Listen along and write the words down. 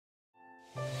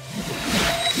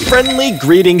friendly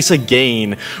greetings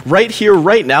again. Right here,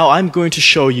 right now, I'm going to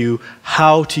show you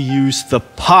how to use the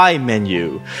pie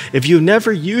menu. If you've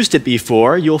never used it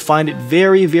before, you'll find it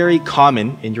very, very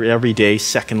common in your everyday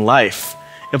second life.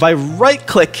 If I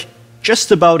right-click just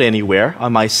about anywhere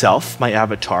on myself, my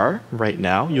avatar, right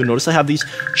now, you'll notice I have these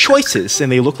choices,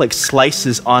 and they look like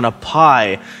slices on a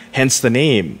pie, hence the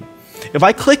name. If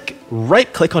I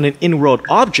right-click on an in-world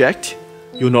object,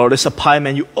 you'll notice a pie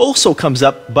menu also comes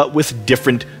up, but with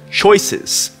different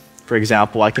choices. For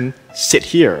example, I can sit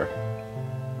here.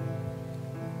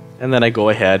 And then I go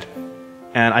ahead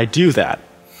and I do that.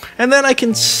 And then I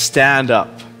can stand up.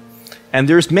 And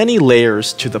there's many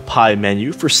layers to the pie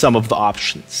menu for some of the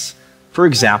options. For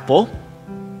example,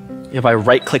 if I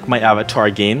right-click my avatar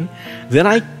again, then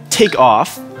I take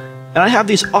off, and I have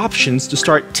these options to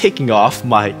start taking off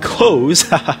my clothes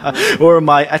or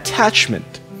my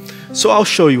attachment. So I'll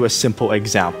show you a simple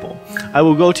example. I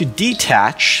will go to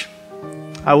detach.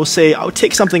 I will say I'll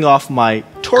take something off my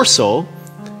torso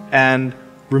and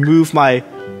remove my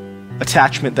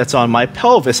attachment that's on my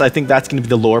pelvis. I think that's going to be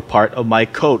the lower part of my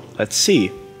coat. Let's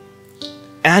see.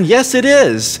 And yes, it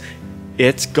is.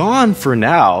 It's gone for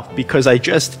now because I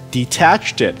just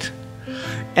detached it.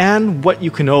 And what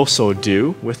you can also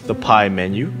do with the pie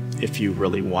menu, if you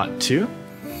really want to,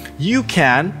 you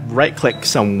can right-click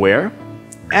somewhere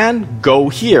and go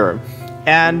here.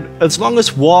 And as long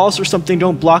as walls or something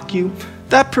don't block you,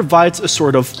 that provides a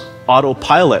sort of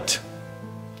autopilot.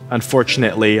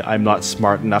 Unfortunately, I'm not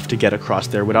smart enough to get across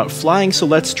there without flying, so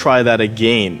let's try that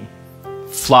again.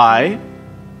 Fly,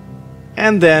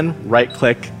 and then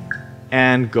right-click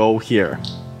and go here.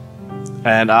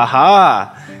 And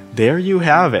aha! There you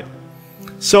have it.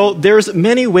 So there's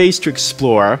many ways to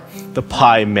explore the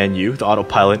pie menu. The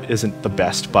autopilot isn't the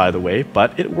best, by the way,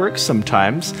 but it works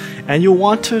sometimes. And you'll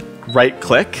want to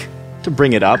right-click to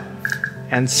bring it up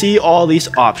and see all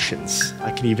these options.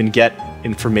 I can even get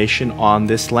information on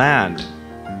this land.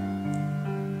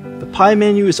 The pie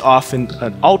menu is often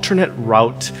an alternate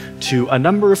route to a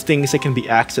number of things that can be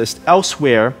accessed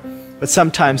elsewhere, but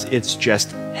sometimes it's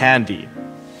just handy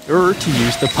to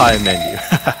use the pie menu.